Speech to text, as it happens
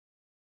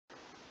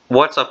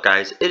What's up,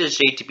 guys? It is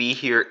JTB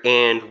here,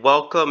 and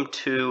welcome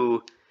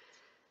to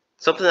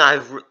something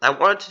that I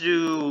wanted to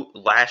do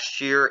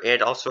last year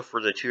and also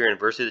for the 2-year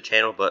anniversary of the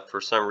channel, but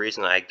for some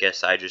reason I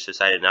guess I just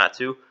decided not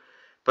to.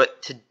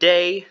 But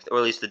today, or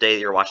at least the day that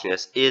you're watching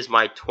this, is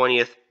my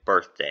 20th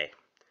birthday.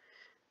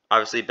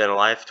 Obviously, been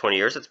alive for 20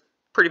 years. It's a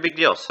pretty big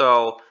deal.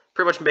 So,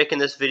 pretty much making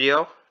this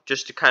video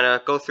just to kind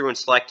of go through and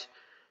select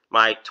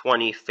my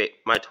 20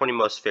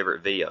 most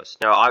favorite videos.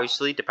 Now,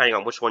 obviously, depending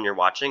on which one you're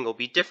watching, it'll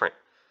be different.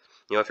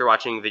 You know, if you're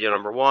watching video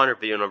number 1, or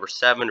video number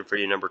 7, or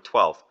video number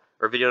 12,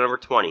 or video number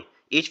 20,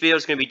 each video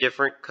is going to be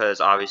different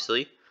because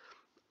obviously,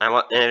 I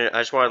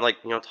just want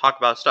to talk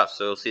about stuff.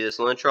 So you'll see this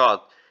little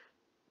intro.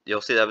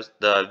 You'll see that was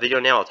the video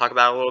now. I'll talk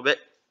about it a little bit,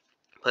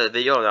 play the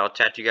video, and I'll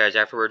chat to you guys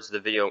afterwards.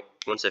 The video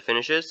once it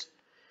finishes.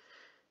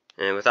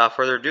 And without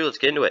further ado, let's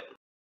get into it.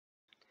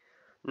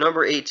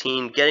 Number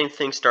 18, getting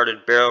things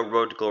started. Barrow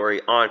Road to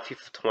Glory on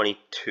FIFA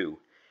 22.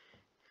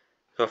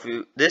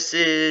 So this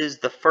is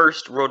the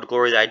first Road to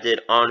Glory that I did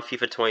on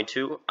FIFA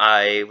 22.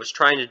 I was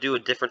trying to do a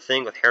different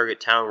thing with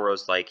Harrogate Town where it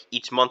was like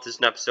each month is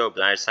an episode,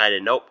 but I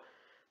decided nope,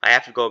 I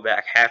have to go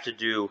back, have to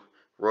do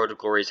Road to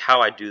Glories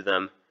how I do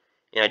them,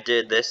 and I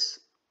did this.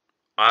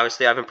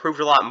 Obviously, I've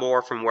improved a lot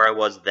more from where I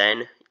was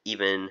then,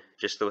 even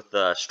just with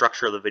the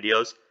structure of the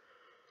videos.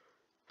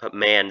 But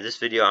man, this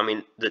video, I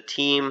mean, the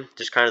team,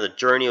 just kind of the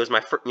journey, it was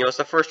my first, it's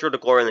the first Road to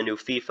Glory in the new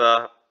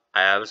FIFA.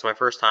 It was my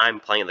first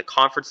time playing in the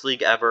Conference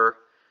League ever.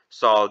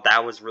 So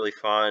that was really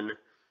fun,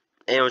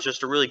 and it was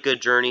just a really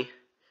good journey.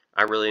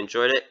 I really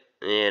enjoyed it,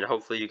 and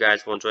hopefully you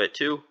guys will enjoy it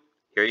too.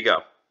 Here you go.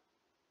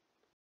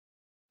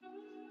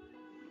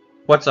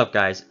 What's up,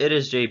 guys? It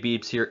is Jay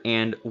Beebs here,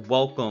 and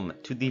welcome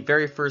to the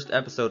very first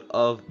episode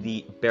of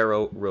the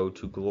Barrow Road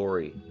to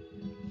Glory.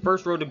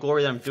 First Road to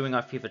Glory that I'm doing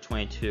on FIFA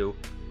 22,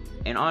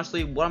 and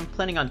honestly, what I'm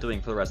planning on doing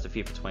for the rest of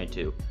FIFA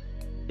 22.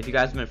 If you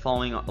guys have been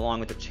following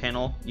along with the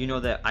channel, you know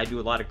that I do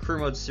a lot of career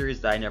mode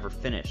series that I never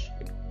finish.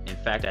 In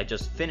fact, I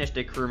just finished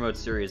a career mode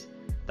series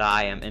that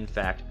I am, in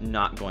fact,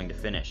 not going to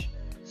finish.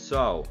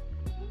 So,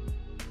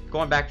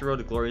 going back to Road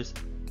to Glories,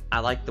 I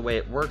like the way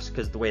it works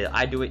because the way that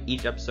I do it,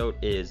 each episode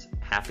is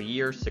half a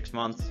year, 6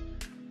 months.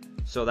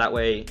 So that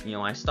way,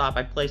 I stop,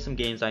 I play some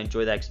games, I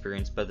enjoy that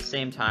experience, but at the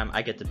same time,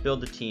 I get to build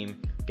the team,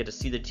 get to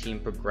see the team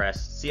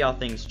progress, see how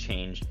things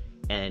change,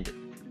 and,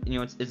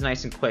 it's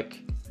nice and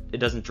quick. It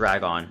doesn't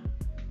drag on.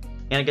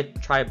 And I get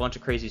to try a bunch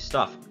of crazy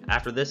stuff.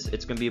 After this,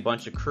 it's going to be a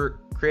bunch of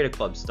Creative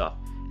Club stuff.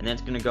 And then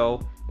it's going to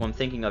go, I'm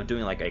thinking of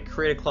doing like a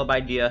Creative Club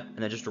idea, and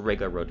then just a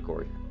regular Road to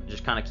Glory.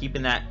 Just kind of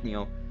keeping that,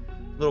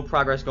 little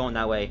progress going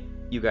that way.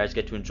 You guys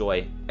get to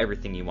enjoy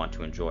everything you want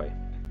to enjoy.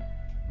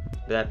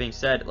 With that being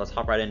said, let's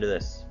hop right into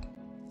this.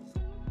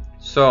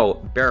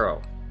 So,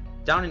 Barrow.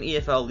 Down in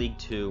EFL League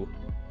 2,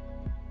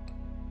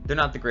 they're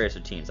not the greatest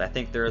of teams. I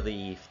think they're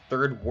the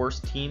 3rd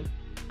worst team.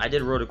 I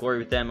did Road to Glory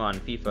with them on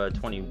FIFA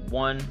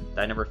 21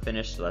 that I never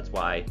finished, so that's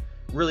why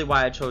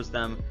I chose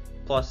them.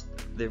 Plus,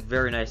 they're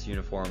very nice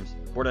uniforms.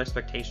 Board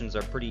expectations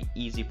are pretty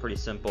easy, pretty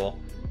simple.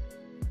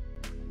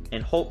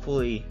 And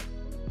hopefully,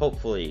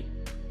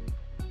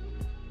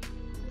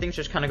 things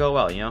just kind of go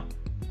well,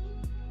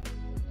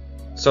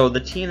 So the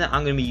team that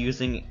I'm going to be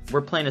using,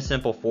 we're playing a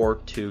simple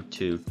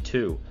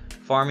 4-2-2-2.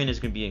 Farming is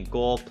going to be in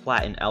goal.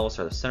 Platt and Ellis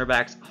are the center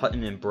backs.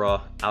 Hutton and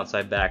Bruh,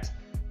 outside backs.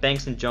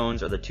 Banks and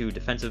Jones are the 2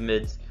 defensive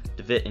mids.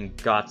 DeVitt and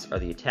Gotts are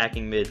the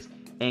attacking mids.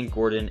 And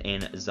Gordon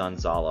and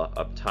Zanzala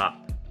up top.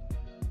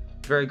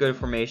 Very good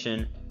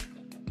formation,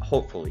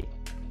 hopefully.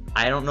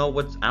 I don't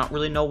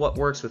really know what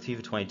works with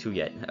FIFA 22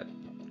 yet.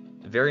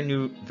 Very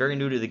new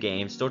to the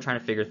game, still trying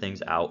to figure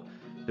things out.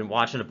 Been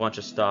watching a bunch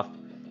of stuff,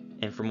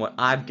 and from what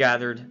I've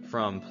gathered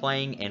from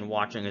playing and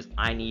watching is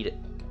I need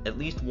at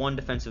least 1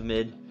 defensive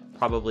mid,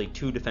 probably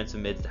 2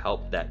 defensive mids to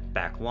help that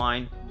back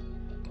line.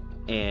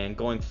 And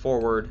going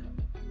forward,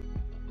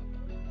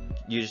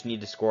 you just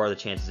need to score the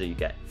chances that you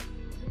get.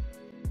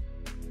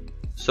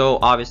 So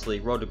obviously,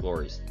 Road to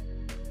Glories.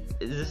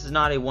 This is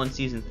not a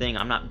 1-season thing.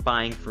 I'm not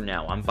buying for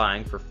now. I'm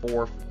buying for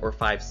 4 or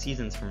 5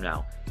 seasons from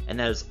now. And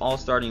that is all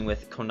starting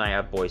with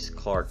Konaya Boyce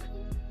Clark.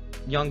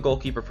 Young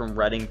goalkeeper from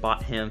Reading,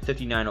 bought him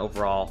 59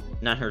 overall,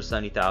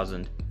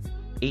 970,000.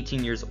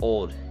 18 years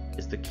old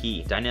is the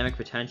key. Dynamic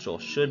potential.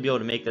 Should be able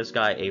to make this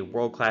guy a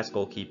world-class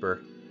goalkeeper.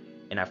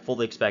 And I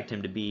fully expect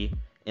him to be.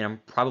 And I'm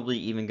probably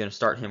even going to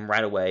start him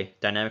right away.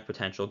 Dynamic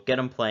potential. Get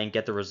him playing.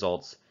 Get the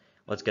results.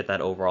 Let's get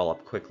that overall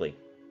up quickly.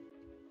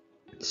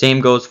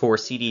 Same goes for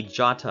CD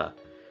Jota,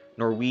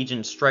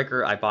 Norwegian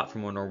striker I bought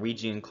from a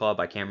Norwegian club.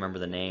 I can't remember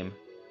the name.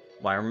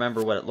 Well, I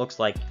remember what it looks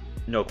like.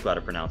 No clue how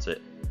to pronounce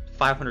it.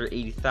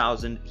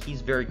 580,000.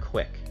 He's very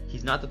quick.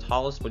 He's not the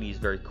tallest, but he's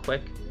very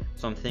quick.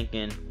 So I'm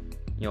thinking,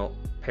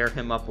 pair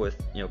him up with,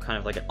 kind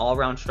of like an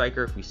all-around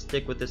striker. If we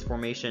stick with this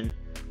formation,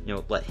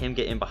 let him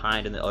get in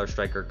behind and the other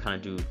striker kind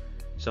of do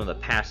some of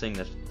the passing,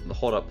 the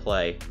hold-up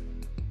play.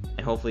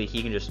 And hopefully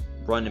he can just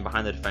run in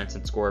behind the defense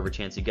and score every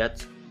chance he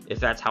gets. If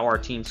that's how our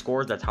team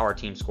scores, that's how our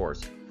team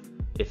scores.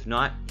 If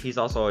not, he's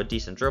also a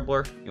decent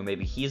dribbler.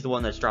 Maybe he's the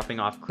one that's dropping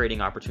off, creating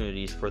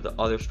opportunities for the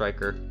other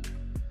striker.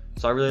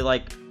 So I really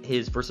like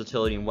his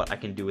versatility and what I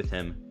can do with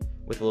him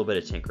with a little bit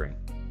of tinkering.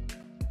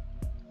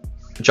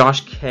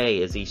 Josh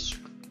K is a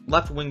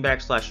left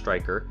wingback /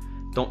 striker.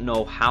 Don't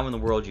know how in the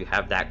world you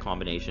have that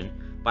combination,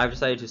 but I've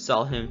decided to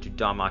sell him to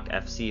Damak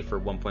FC for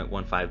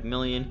 1.15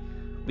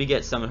 million. We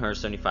get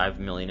 775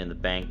 million in the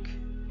bank.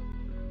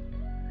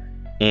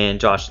 And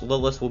Josh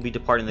Lillis will be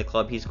departing the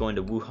club. He's going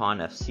to Wuhan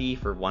FC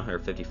for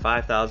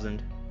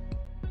 155,000.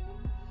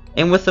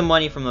 And with the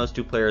money from those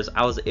two players,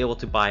 I was able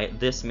to buy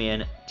this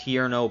man,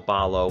 Tierno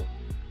Ballo,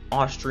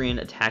 Austrian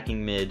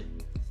attacking mid.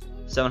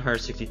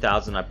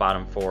 760,000 I bought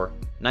him for.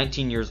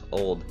 19 years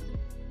old.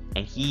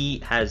 And he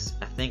has,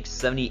 I think,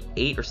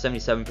 78 or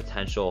 77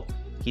 potential.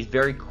 He's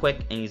very quick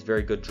and he's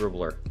very good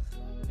dribbler.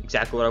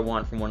 Exactly what I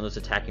want from one of those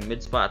attacking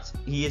mid spots.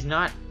 He's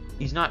not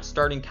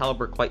starting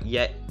caliber quite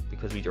yet,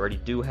 because we already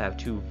do have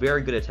two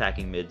very good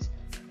attacking mids.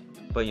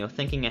 But you know,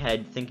 thinking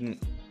ahead, thinking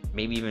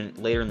maybe even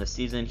later in the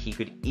season, he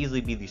could easily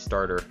be the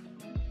starter.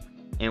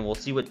 And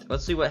let's see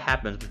what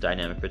happens with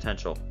dynamic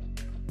potential.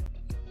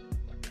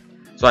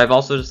 So I've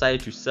also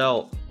decided to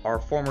sell our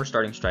former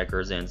starting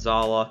striker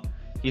Zanzala.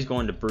 He's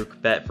going to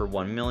Brook Bet for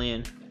 1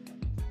 million.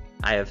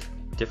 I have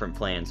different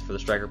plans for the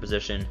striker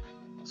position,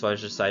 so I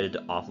just decided to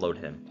offload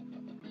him.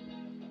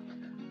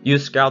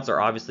 Youth scouts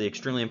are obviously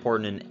extremely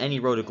important in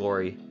any road to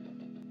glory,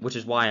 which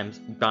is why I'm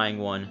buying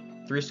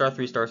one.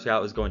 3-star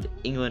scout is going to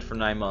England for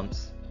 9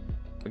 months.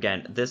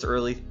 Again, this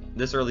early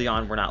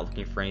on, we're not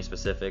looking for any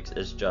specifics.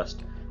 It's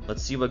just,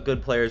 let's see what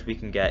good players we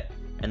can get,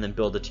 and then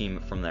build a team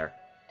from there.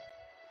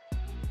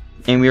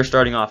 And we are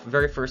starting off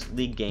very first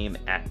league game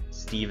at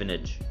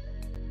Stevenage.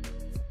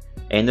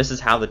 And this is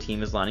how the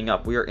team is lining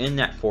up. We are in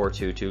that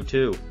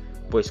 4-2-2-2.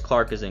 Boyce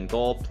Clark is in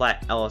goal,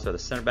 Platt, Ellis are the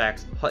center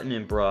backs, Hutton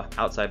and Bruh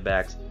outside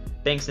backs,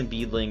 Banks and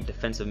Beedling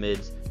defensive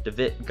mids,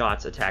 DeVitt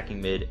Gotts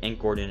attacking mid, and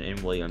Gordon and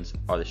Williams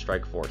are the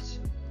strike force.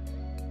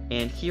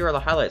 And here are the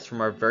highlights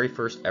from our very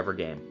first ever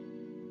game.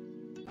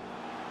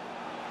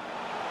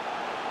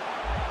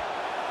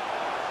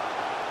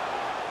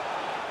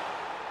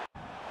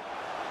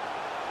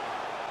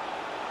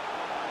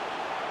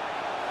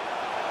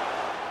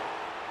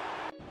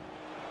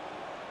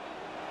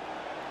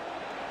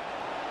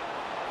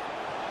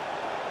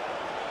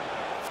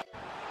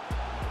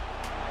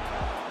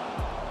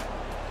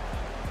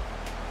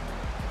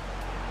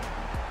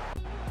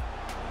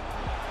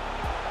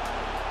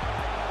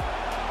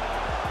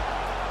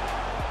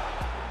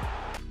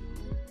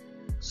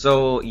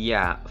 So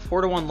yeah,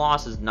 4-1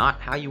 loss is not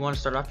how you want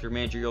to start off your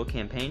managerial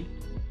campaign.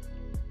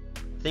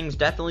 Things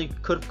definitely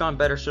could have gone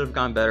better, should have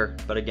gone better,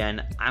 but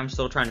again, I'm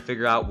still trying to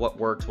figure out what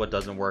works, what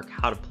doesn't work,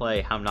 how to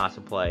play, how not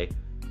to play.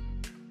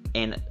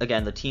 And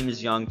again, the team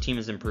is young, team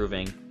is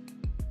improving.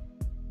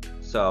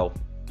 So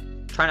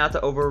try not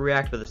to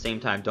overreact, but at the same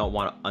time, don't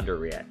want to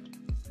underreact.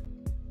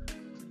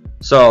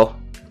 So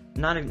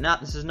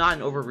this is not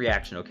an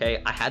overreaction,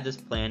 okay? I had this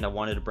planned, I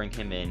wanted to bring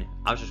him in.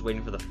 I was just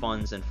waiting for the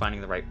funds and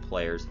finding the right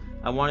players.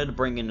 I wanted to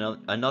bring in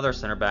another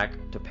center back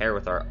to pair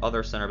with our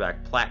other center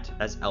back, Platt,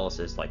 as Ellis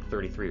is like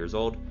 33 years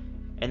old.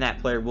 And that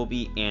player will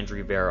be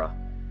Andrew Vera.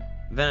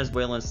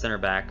 Venezuelan center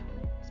back.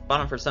 Bought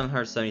him for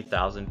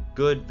 770,000.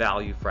 Good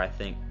value for, I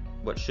think,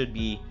 what should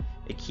be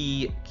a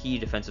key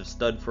defensive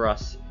stud for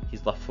us.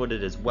 He's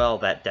left-footed as well.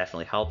 That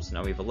definitely helps.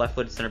 Now we have a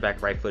left-footed center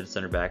back, right-footed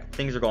center back.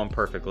 Things are going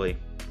perfectly.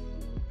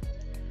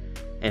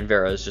 And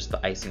Vera is just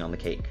the icing on the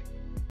cake.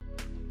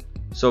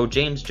 So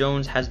James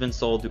Jones has been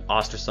sold to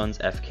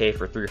Ostersunds FK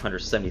for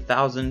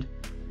 370,000.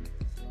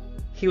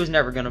 He was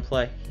never going to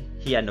play.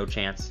 He had no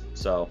chance.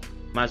 So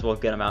might as well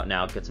get him out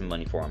now, get some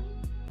money for him.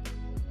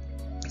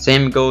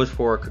 Same goes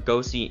for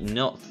Kagosi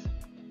Nilth.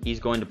 He's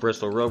going to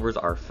Bristol Rovers,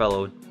 our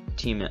fellow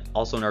team,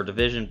 also in our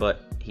division,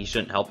 but he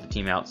shouldn't help the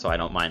team out, so I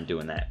don't mind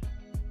doing that.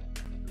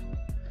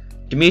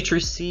 Dimitri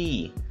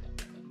C.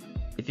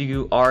 If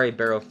you are a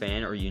Barrow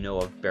fan or you know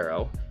of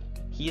Barrow,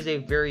 he is a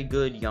very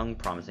good, young,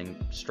 promising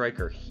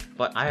striker,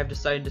 but I have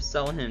decided to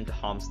sell him to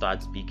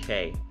Halmstad's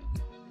BK.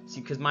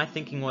 See, because my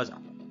thinking was,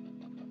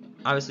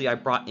 obviously I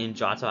brought in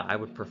Jota, I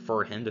would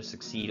prefer him to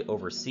succeed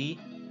over C,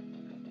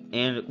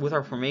 and with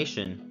our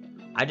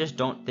formation, I just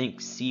don't think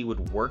C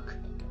would work,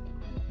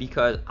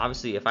 because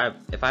obviously if I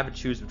have to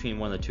choose between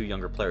one of the two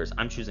younger players,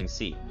 I'm choosing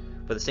C.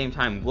 But at the same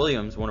time,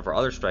 Williams, one of our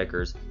other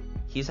strikers,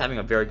 he's having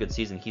a very good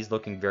season, he's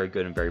looking very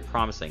good and very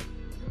promising.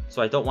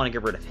 So I don't want to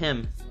get rid of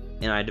him,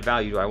 and I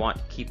devalue, do I want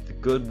to keep the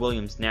good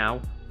Williams now,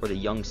 or the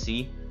young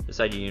C?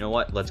 Decided, you know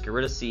what, let's get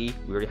rid of C,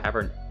 we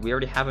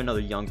already have another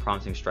young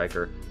promising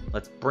striker,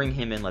 let's bring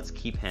him in, let's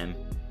keep him,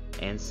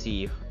 and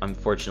C,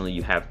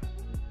 unfortunately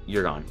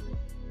you're gone.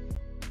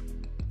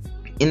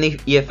 In the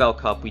EFL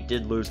Cup, we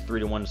did lose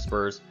 3-1 to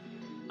Spurs.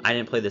 I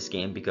didn't play this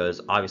game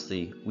because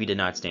obviously we did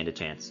not stand a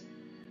chance.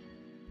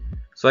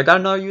 So I got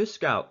another youth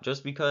scout,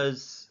 just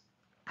because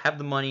I have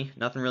the money,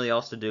 nothing really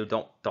else to do,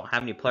 don't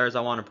have any players I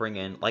want to bring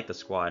in, like the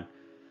squad.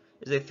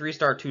 Is a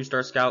 3-star,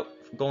 2-star scout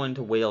going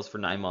to Wales for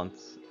 9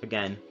 months.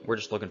 Again, we're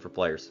just looking for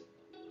players.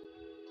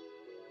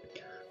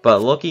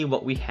 But looky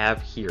what we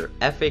have here.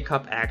 FA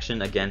Cup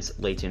action against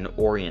Leyton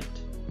Orient.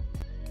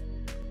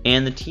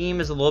 And the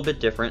team is a little bit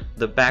different.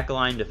 The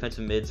backline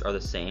defensive mids are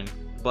the same,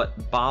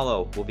 but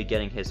Ballo will be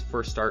getting his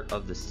first start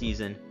of the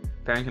season,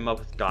 pairing him up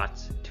with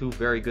Gotts, two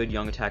very good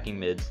young attacking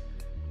mids.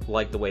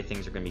 Like the way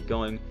things are going to be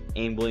going,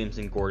 Aim Williams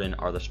and Gordon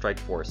are the strike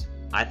force.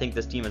 I think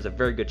this team has a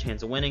very good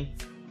chance of winning,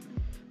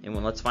 and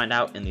let's find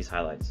out in these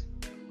highlights.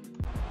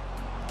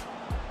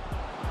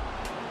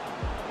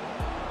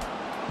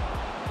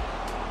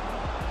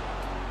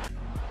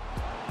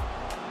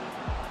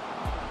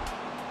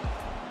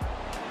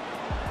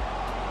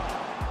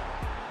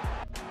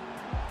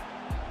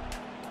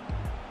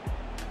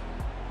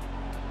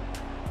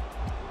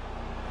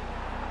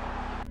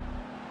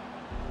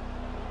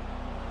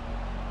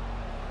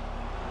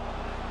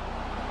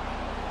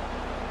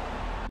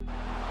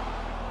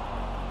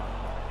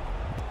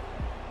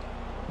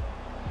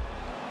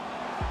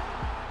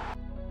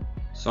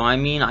 So I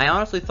mean, I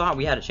honestly thought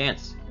we had a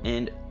chance,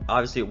 and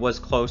obviously it was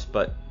close,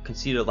 but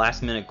conceded a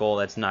last-minute goal.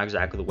 That's not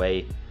exactly the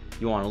way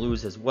you want to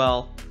lose as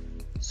well.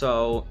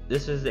 So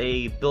this is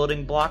a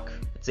building block.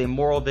 It's a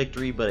moral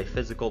victory, but a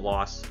physical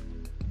loss.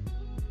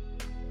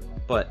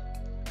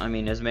 But I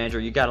mean, as a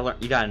manager, you gotta learn.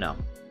 You gotta know.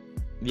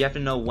 You have to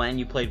know when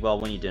you played well,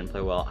 when you didn't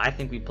play well. I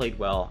think we played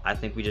well. I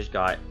think we just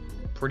got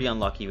pretty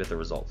unlucky with the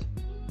result.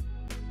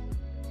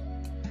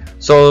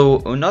 So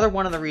another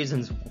one of the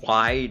reasons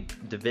why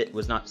De Wit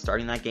was not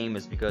starting that game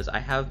is because I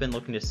have been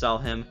looking to sell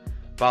him.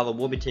 Ballo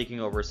will be taking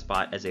over his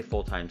spot as a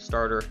full-time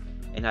starter,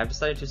 and I've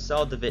decided to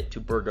sell De Wit to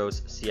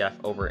Burgos CF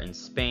over in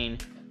Spain,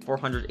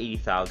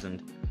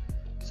 480,000.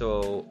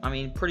 So I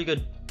mean, pretty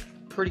good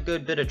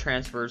bit of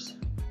transfers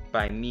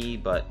by me,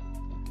 but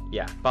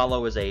yeah,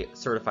 Ballo is a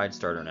certified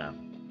starter now.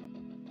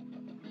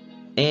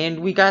 And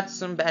we got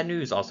some bad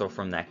news also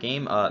from that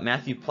game.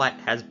 Matthew Platt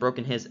has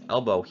broken his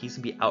elbow. He's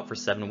gonna be out for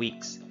 7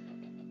 weeks.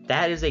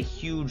 That is a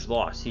huge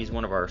loss. He's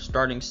one of our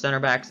starting center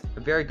backs,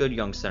 a very good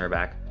young center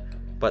back.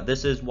 But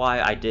this is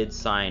why I did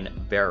sign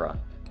Vera,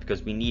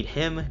 because we need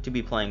him to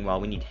be playing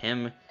well. We need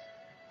him.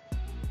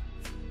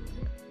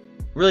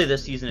 Really,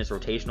 this season is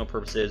rotational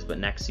purposes, but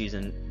next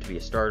season to be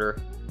a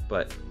starter.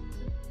 But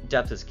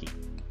depth is key.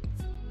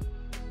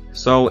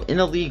 So in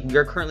the league, we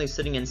are currently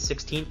sitting in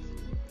 16th.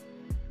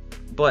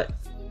 But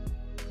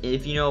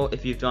if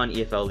you've done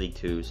EFL League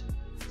 2s,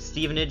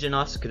 Stevenage and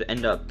us could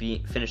end up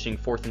finishing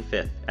 4th and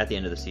 5th at the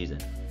end of the season.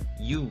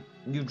 You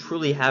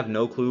truly have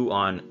no clue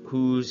on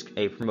who's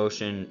a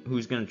promotion,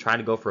 who's going to try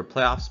to go for a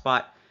playoff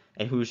spot,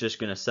 and who's just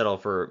going to settle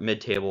for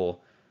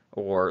mid-table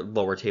or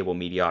lower table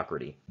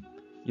mediocrity.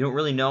 You don't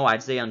really know,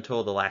 I'd say,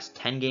 until the last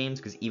 10 games,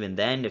 because even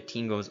then, if a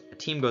team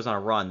goes on a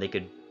run, they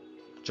could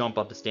jump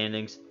up the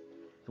standings.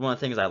 It's one of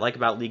the things I like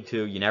about League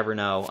 2. You never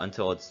know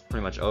until it's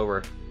pretty much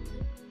over.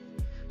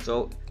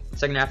 So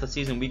second half of the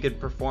season, we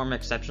could perform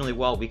exceptionally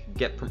well. We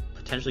could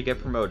potentially get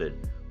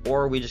promoted,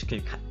 or we just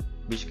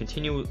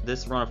continue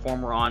this run of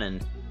form we're on,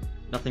 and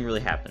nothing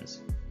really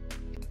happens.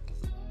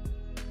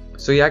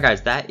 So yeah,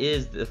 guys, that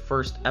is the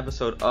first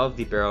episode of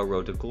the Barrow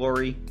Road to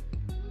Glory.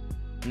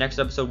 Next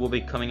episode will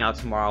be coming out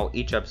tomorrow.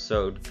 Each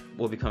episode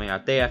will be coming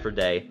out day after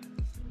day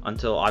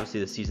until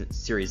obviously the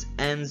series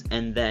ends,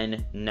 and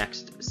then the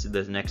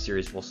next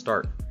series will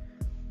start.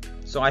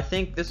 So I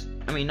think this,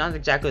 not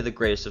exactly the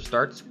greatest of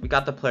starts. We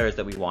got the players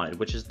that we wanted,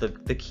 which is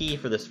the key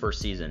for this first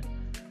season.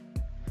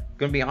 I'm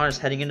gonna be honest,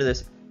 heading into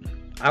this,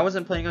 I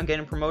wasn't planning on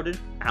getting promoted.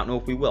 I don't know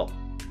if we will.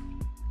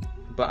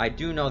 But I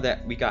do know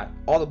that we got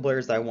all the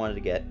players that I wanted to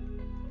get.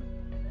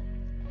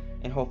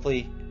 And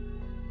hopefully,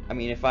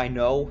 if I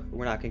know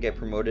we're not gonna get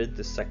promoted in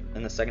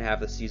the second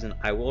half of the season,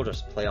 I will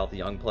just play all the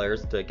young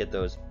players to get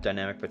those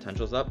dynamic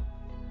potentials up.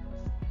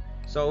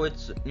 So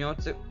it's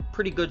a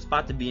pretty good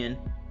spot to be in.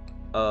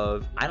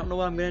 I don't know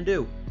what I'm gonna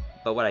do,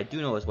 but what I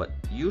do know is what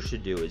you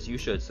should do is you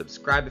should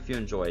subscribe if you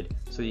enjoyed,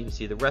 so you can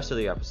see the rest of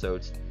the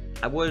episodes.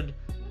 I would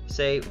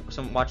say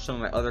watch some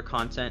of my other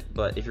content,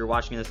 but if you're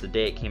watching this the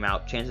day it came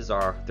out, chances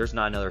are there's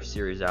not another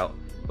series out.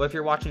 But if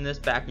you're watching this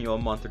back a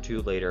month or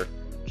two later,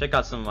 check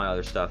out some of my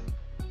other stuff.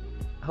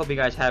 I hope you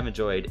guys have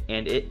enjoyed,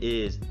 and it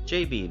is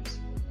JBeebs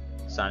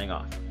signing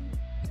off.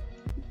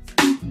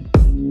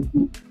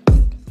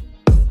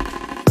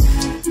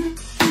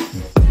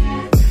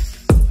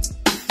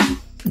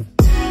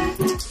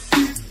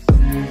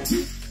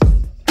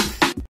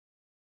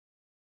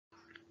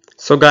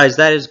 So guys,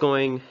 that is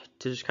going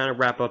to just kind of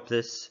wrap up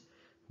this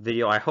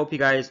video. I hope you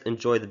guys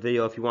enjoyed the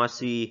video. If you want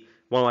to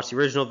watch the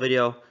original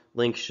video,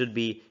 link should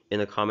be in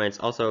the comments.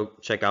 Also,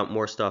 check out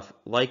more stuff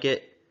like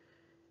it.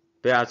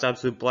 But yeah, it's an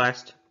absolute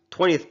blast.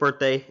 20th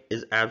birthday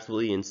is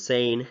absolutely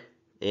insane,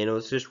 and it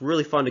was just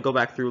really fun to go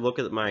back through, look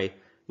at my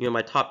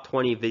my top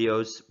 20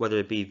 videos, whether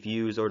it be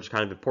views or just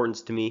kind of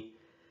importance to me.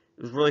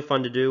 It was really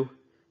fun to do.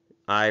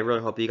 I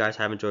really hope you guys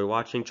have enjoyed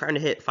watching. Trying to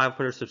hit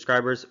 500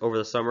 subscribers over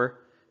the summer,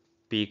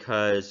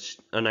 because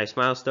a nice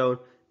milestone,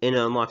 and it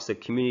unlocks the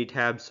community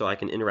tab so I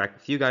can interact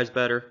with you guys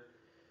better.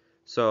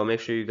 So make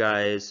sure you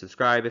guys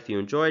subscribe if you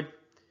enjoyed,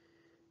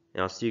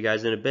 and I'll see you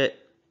guys in a bit.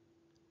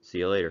 See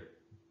you later.